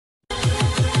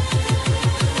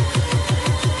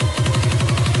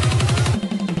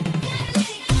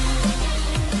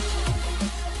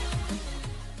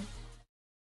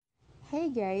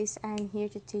guys, I'm here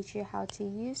to teach you how to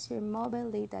use your mobile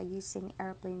data using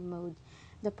airplane mode.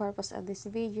 The purpose of this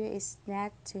video is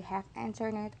not to have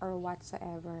internet or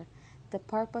whatsoever. The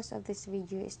purpose of this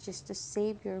video is just to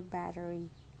save your battery.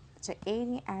 So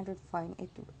any Android phone,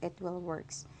 it will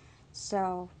works.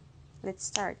 So let's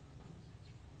start.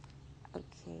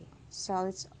 Okay, so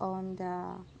let's on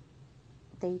the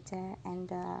data and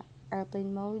the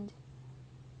airplane mode.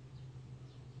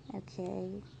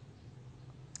 Okay,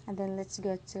 and then let's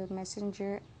go to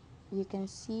Messenger. You can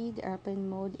see the airplane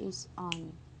mode is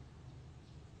on,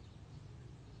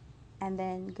 and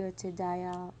then go to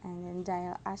dial and then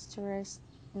dial asterisk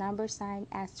number sign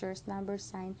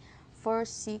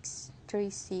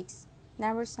 4636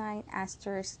 number sign.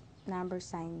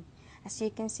 As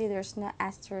you can see, there's no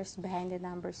asterisk behind the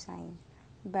number sign,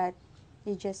 but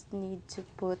you just need to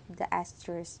put the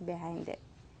asterisk behind it.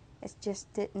 It's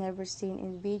just that never seen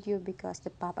in video because the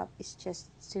pop-up is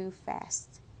just too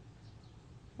fast.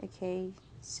 Okay,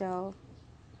 so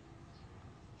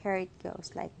here it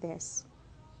goes like this.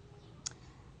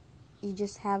 You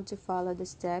just have to follow the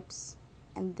steps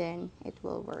and then it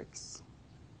will works.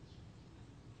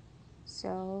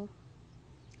 So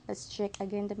let's check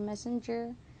again the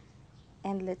messenger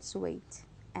and let's wait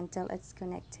until it's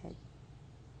connected.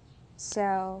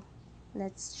 So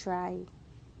let's try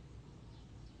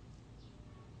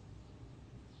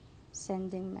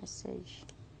sending message.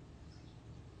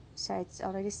 So it's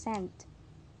already sent,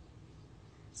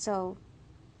 so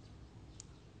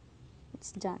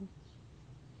it's done.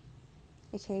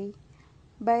 Okay,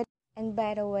 by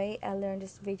the way, I learned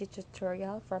this video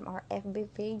tutorial from our FB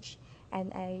page,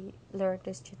 and I learned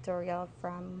this tutorial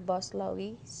from Boss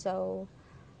Lowy, so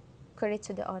credit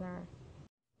to the owner.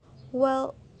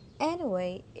 Well,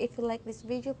 anyway, if you like this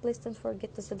video, please don't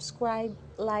forget to subscribe,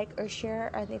 like, or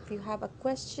share. And if you have a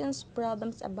questions,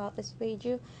 problems about this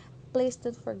video, please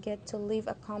don't forget to leave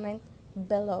a comment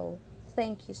below.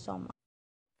 Thank you so much.